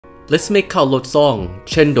Let's make Khao Lod Song,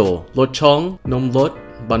 Cendol, Lod Chong, Nom Lort,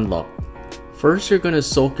 Banh Lok. First, you're gonna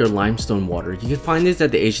soak your limestone water. You can find this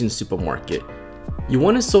at the Asian supermarket. You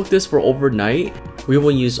want to soak this for overnight. We will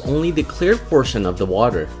use only the clear portion of the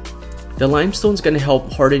water. The limestone is gonna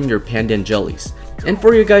help harden your pandan jellies. And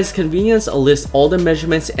for your guys' convenience, I'll list all the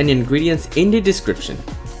measurements and ingredients in the description.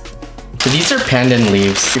 So these are pandan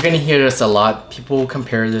leaves. You're gonna hear this a lot. People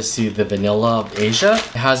compare this to the vanilla of Asia.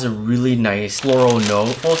 It has a really nice floral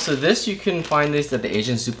note. Also, this you can find this at the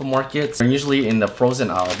Asian supermarkets. They're usually in the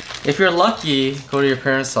frozen aisle. If you're lucky, go to your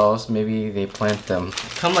parents' house. Maybe they plant them.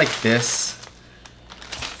 Come like this.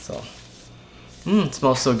 So, it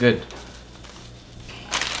smells so good.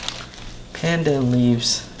 Pandan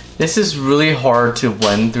leaves. This is really hard to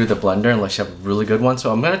blend through the blender unless you have a really good one.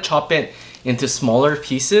 So I'm gonna chop it into smaller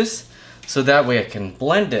pieces so that way I can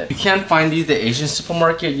blend it. You can't find these at the Asian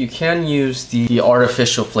supermarket. You can use the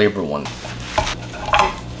artificial flavor one.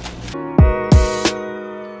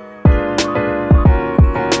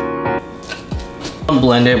 I'm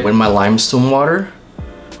blend it with my limestone water.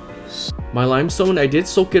 My limestone, I did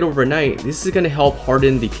soak it overnight. This is gonna help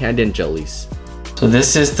harden the pandan jellies. So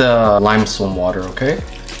this is the limestone water, okay?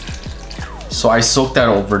 So I soaked that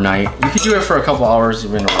overnight. You could do it for a couple hours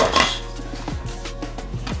if you're in a rush.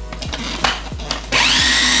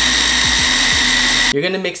 You're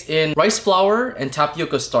gonna mix in rice flour and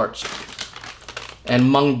tapioca starch and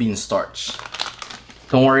mung bean starch.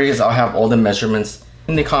 Don't worry, because I'll have all the measurements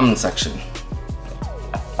in the comment section.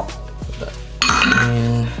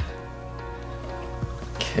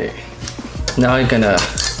 Okay, now I'm gonna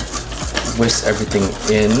whisk everything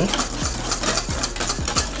in.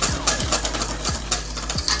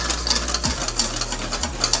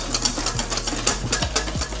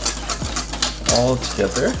 All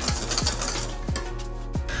together.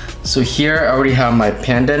 So here I already have my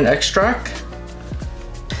pandan extract.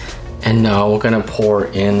 And now we're gonna pour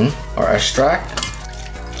in our extract.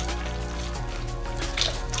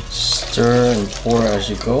 Stir and pour as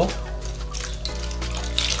you go.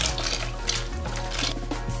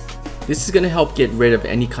 This is gonna help get rid of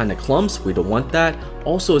any kind of clumps. We don't want that.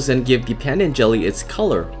 Also, it's gonna give the pandan jelly its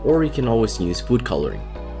color, or you can always use food coloring.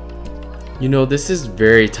 You know, this is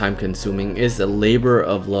very time consuming. It's a labor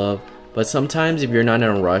of love. But sometimes if you're not in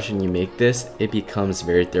a rush and you make this, it becomes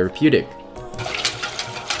very therapeutic.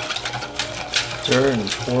 Stir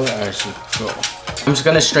and pour as you go. I'm just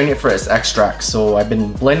gonna strain it for its extract. So I've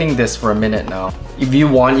been blending this for a minute now. If you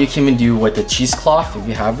want, you can even do with the cheesecloth if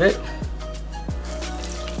you have it.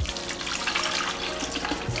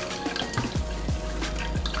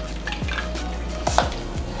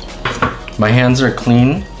 My hands are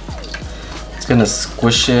clean. It's gonna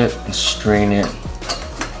squish it and strain it.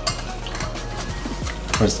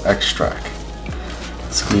 Its extract.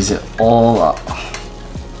 Squeeze it all up.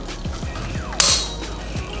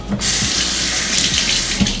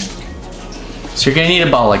 So you're gonna need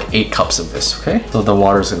about like 8 cups of this, okay? So the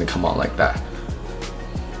water is gonna come out like that.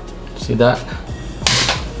 See that?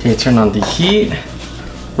 Okay, turn on the heat.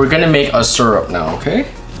 We're gonna make a syrup now, okay?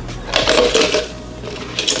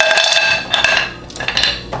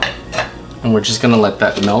 And we're just gonna let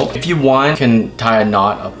that melt. If you want, you can tie a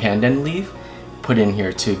knot of pandan leaf. Put in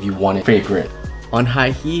here too if you want it fragrant. On high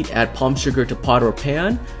heat, add palm sugar to pot or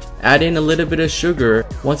pan. Add in a little bit of sugar.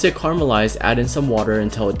 Once it caramelizes, add in some water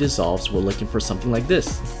until it dissolves. We're looking for something like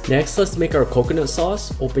this. Next, let's make our coconut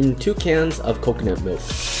sauce. Open 2 cans of coconut milk.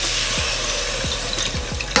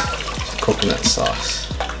 Coconut sauce.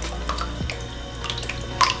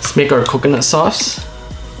 Let's make our coconut sauce.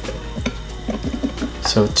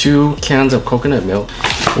 So 2 cans of coconut milk,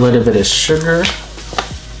 a little bit of sugar,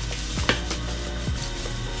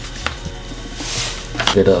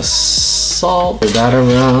 bit of salt, stir that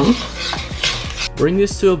around. Bring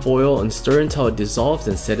this to a boil and stir until it dissolves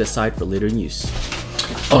and set aside for later use.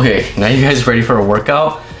 Okay, now you guys ready for a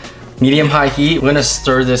workout? Medium-high heat, we're gonna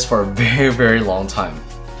stir this for a very long time.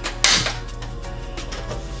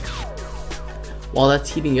 While that's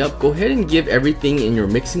heating up, go ahead and give everything in your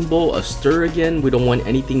mixing bowl a stir again. We don't want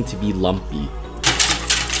anything to be lumpy.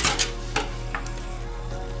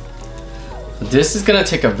 This is gonna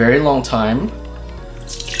take a very long time.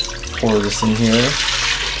 Pour this in here.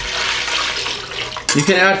 You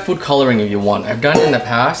can add food coloring if you want. I've done it in the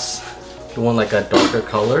past. If you want like a darker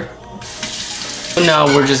color. So now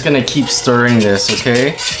we're just gonna keep stirring this,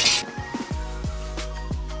 okay?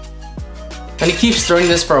 And keep stirring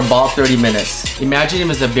this for about 30 minutes. Imagine if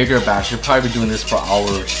it's a bigger batch, you're probably doing this for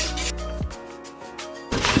hours.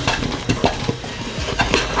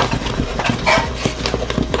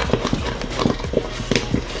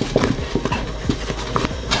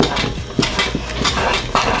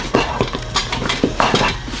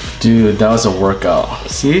 Dude, that was a workout.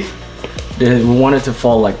 See? We want it to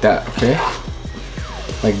fall like that, okay?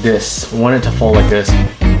 Like this. We want it to fall like this.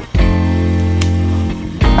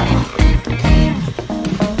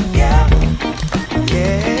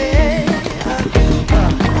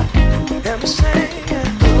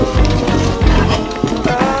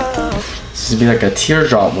 This would be like a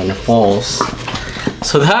teardrop when it falls.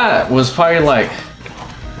 So that was probably like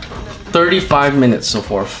 35 minutes so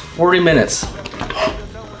far. 40 minutes.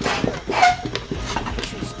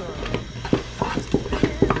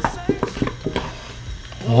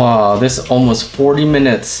 Wow, this is almost 40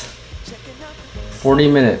 minutes. 40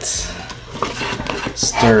 minutes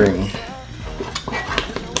stirring.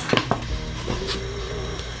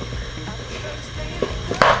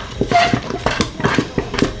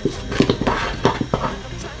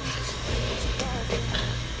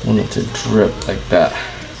 Want it to drip like that.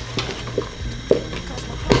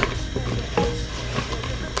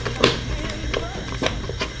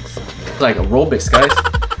 Like aerobics, guys.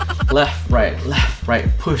 Left, right,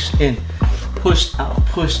 push in, push out,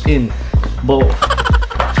 push in, both.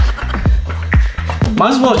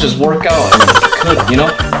 Might as well just work out and cook, you know?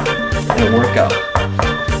 And work out.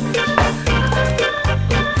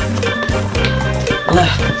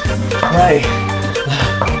 Left, right,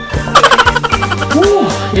 left. Woo!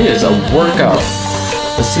 It is a workout.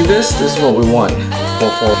 But see this? This is what we want.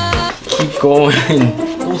 Keep going.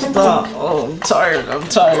 Don't stop. Oh, I'm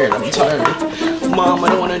tired. Mom, I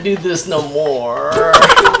don't want to do this no more.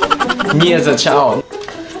 Me as a child.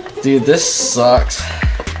 Dude, this sucks.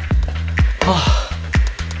 Oh,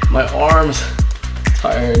 my arms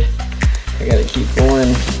tired. I gotta keep going.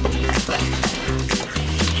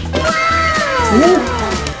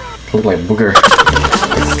 Look like booger.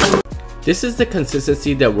 This is the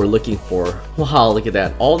consistency that we're looking for. Wow, look at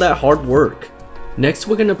that. All that hard work. Next,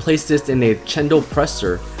 we're gonna place this in a Cendol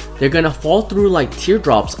presser. They're gonna fall through like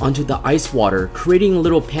teardrops onto the ice water, creating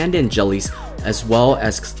little pandan jellies as well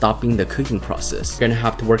as stopping the cooking process. You're gonna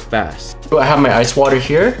have to work fast. I have my ice water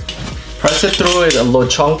here. Press it through a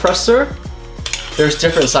Chong presser. There's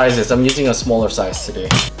different sizes. I'm using a smaller size today.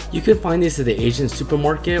 You can find this at the Asian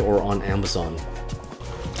supermarket or on Amazon.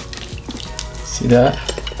 See that?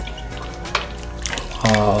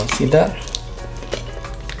 See that?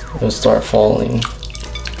 It'll start falling.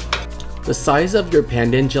 The size of your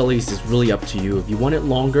pandan jellies is really up to you. If you want it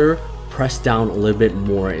longer, press down a little bit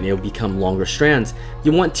more and it'll become longer strands.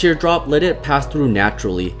 You want teardrop, let it pass through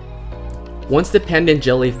naturally. Once the pandan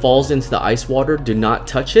jelly falls into the ice water, do not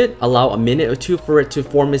touch it. Allow a minute or two for it to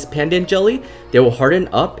form its pandan jelly. They will harden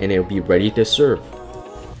up and it'll be ready to serve.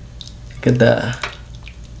 Look at that.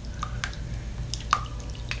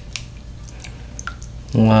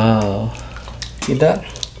 Wow. See that?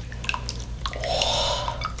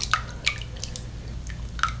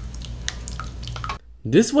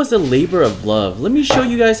 This was a labor of love. Let me show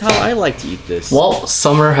you guys how I like to eat this. Well,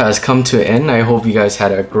 summer has come to an end. I hope you guys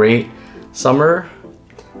had a great summer.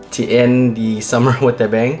 To end the summer with a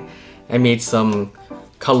bang, I made some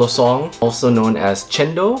Khao Lod, also known as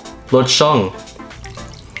Cendol, Lod Chong.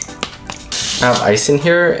 I have ice in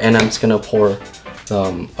here and I'm just gonna pour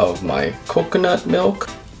some of my coconut milk.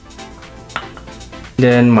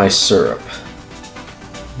 Then my syrup.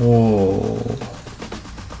 Whoa.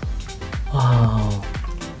 Wow.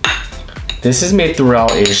 This is made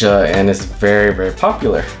throughout Asia and is very, very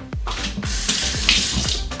popular.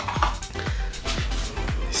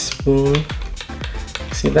 Spoon.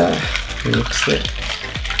 See that? Mix it.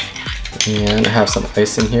 And I have some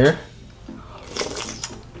ice in here.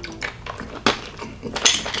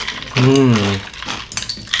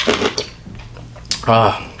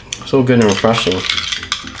 Ah, so good and refreshing.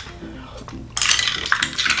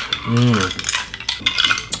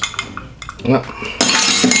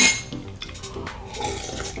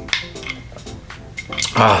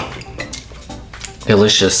 Ah,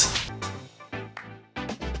 delicious.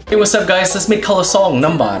 Hey, what's up guys? Let's make Khao Lod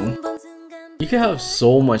Nam Ban. You can have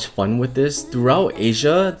so much fun with this. Throughout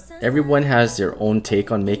Asia, everyone has their own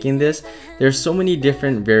take on making this. There's so many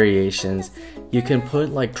different variations. You can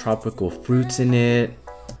put like tropical fruits in it,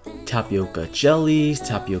 tapioca jellies,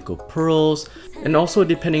 tapioca pearls, and also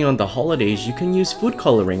depending on the holidays, you can use food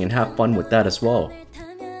coloring and have fun with that as well.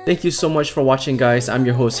 Thank you so much for watching guys. I'm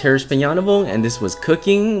your host Harris Peñanovo and this was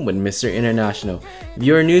Cooking with Mr. International. If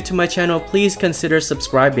you are new to my channel, please consider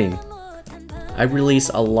subscribing. I release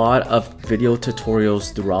a lot of video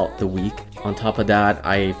tutorials throughout the week. On top of that,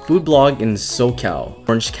 I food blog in SoCal,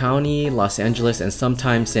 Orange County, Los Angeles, and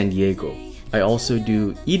sometimes San Diego. I also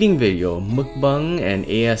do eating video, mukbang, and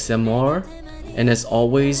ASMR. And as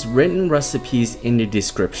always, written recipes in the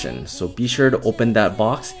description, so be sure to open that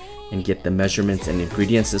box and get the measurements and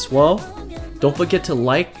ingredients as well. Don't forget to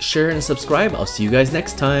like, share, and subscribe. I'll see you guys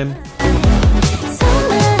next time.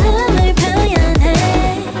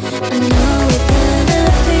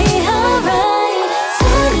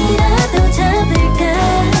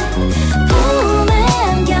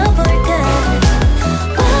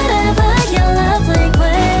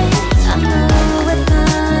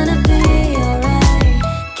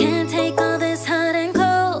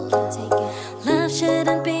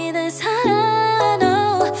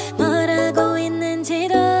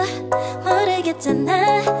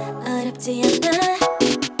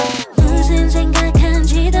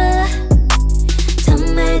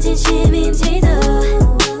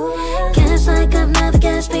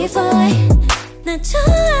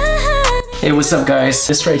 Hey, what's up guys?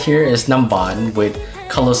 This right here is Nom Lort with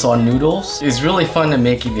Khao Lod noodles. It's really fun to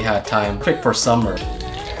make if you had time. Quick for summer.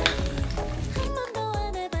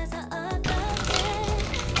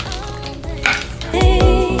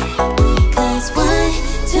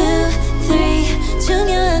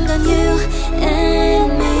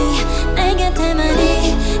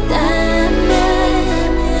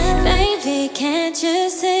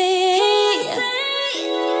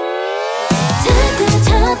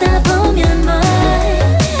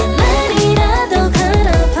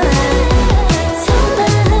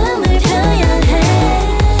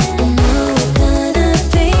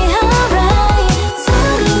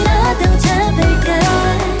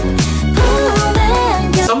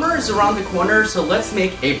 Around the corner, so let's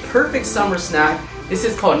make a perfect summer snack. This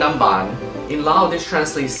is called Nom Lort. In Lao, this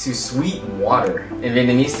translates to sweet water. In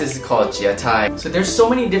Vietnamese, this is called Gia Thai. So there's so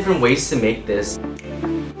many different ways to make this.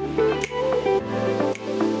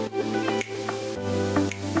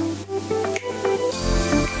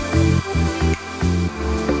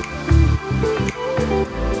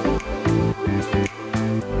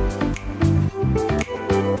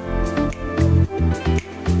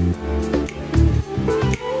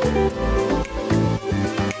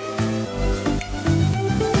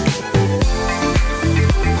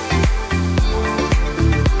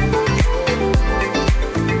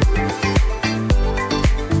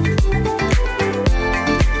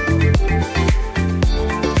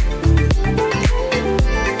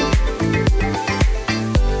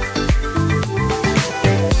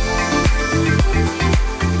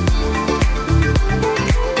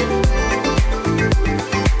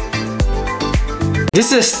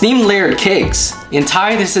 This is steam layered cakes. In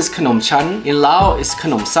Thai, this is Khnom Chan. In Lao, it's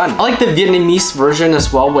Khnom San. I like the Vietnamese version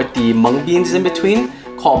as well with the mung beans in between,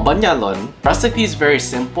 called Banh. Recipe is very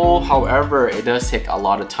simple, however, it does take a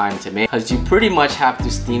lot of time to make because you pretty much have to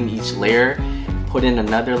steam each layer, put in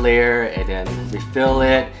another layer, and then refill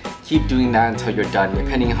it. Keep doing that until you're done,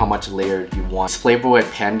 depending on how much layer you want. It's flavored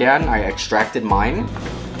with pandan. I extracted mine.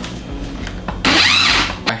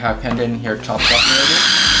 I have pandan here chopped up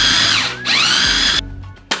already.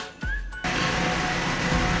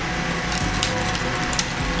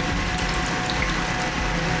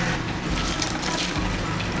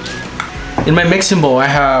 In my mixing bowl, I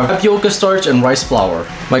have tapioca starch and rice flour.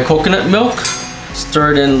 My coconut milk,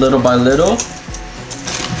 stirred in little by little.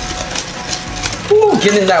 Ooh,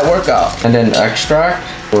 getting that workout. And then extract,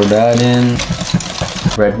 pour that in.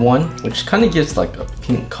 Red one, which kind of gives like a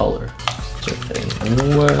pink color.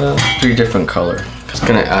 Well, 3 different color. Just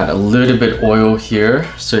gonna add a little bit oil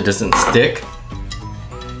here so it doesn't stick.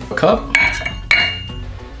 A cup.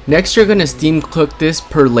 Next, you're gonna steam cook this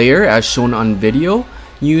per layer as shown on video.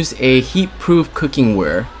 Use a heat-proof cooking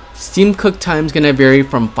ware. Steam cook time is gonna vary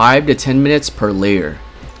from 5 to 10 minutes per layer.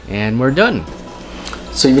 And we're done.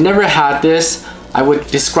 So if you've never had this, I would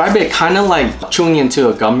describe it kind of like chewing into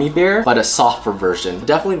a gummy bear, but a softer version.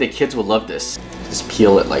 Definitely the kids will love this. Just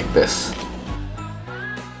peel it like this.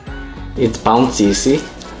 It's bouncy, see?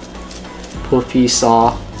 Puffy,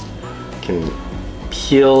 soft. Can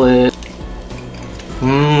peel it.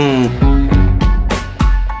 Mmm.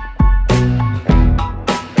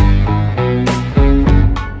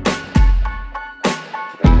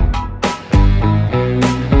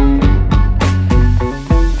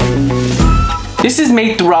 This is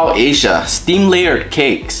made throughout Asia, steam layered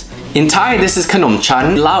cakes. In Thai, this is Khnom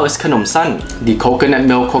Chan. In Lao is Khnom San. The coconut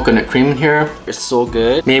milk, coconut cream here is so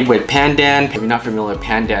good. Made with pandan. If you're not familiar with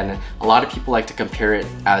pandan, a lot of people like to compare it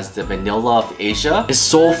as the vanilla of Asia. It's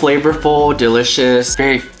so flavorful, delicious,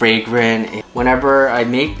 very fragrant. Whenever I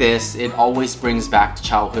make this, it always brings back to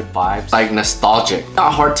childhood vibes, like nostalgic.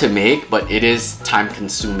 Not hard to make, but it is time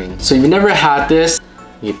consuming. So if you've never had this,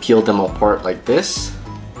 you peel them apart like this.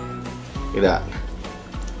 Look at that.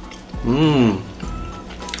 Mmm.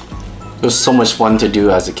 It was so much fun to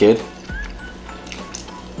do as a kid.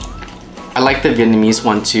 I like the Vietnamese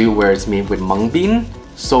one too, where it's made with mung bean.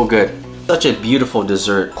 So good. Such a beautiful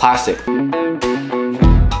dessert. Classic.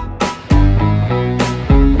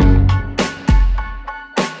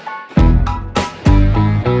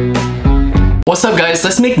 What's up guys?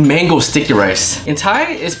 Let's make mango sticky rice. In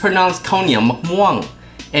Thai, it's pronounced Khao Niao Mak Muang.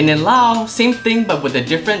 And in Lao, same thing but with a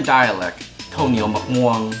different dialect. Khao Niao Mak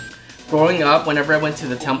Muang. Growing up, whenever I went to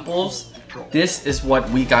the temples, this is what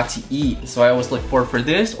we got to eat. So I always look forward for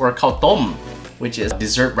this or khao tom, which is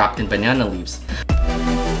dessert wrapped in banana leaves.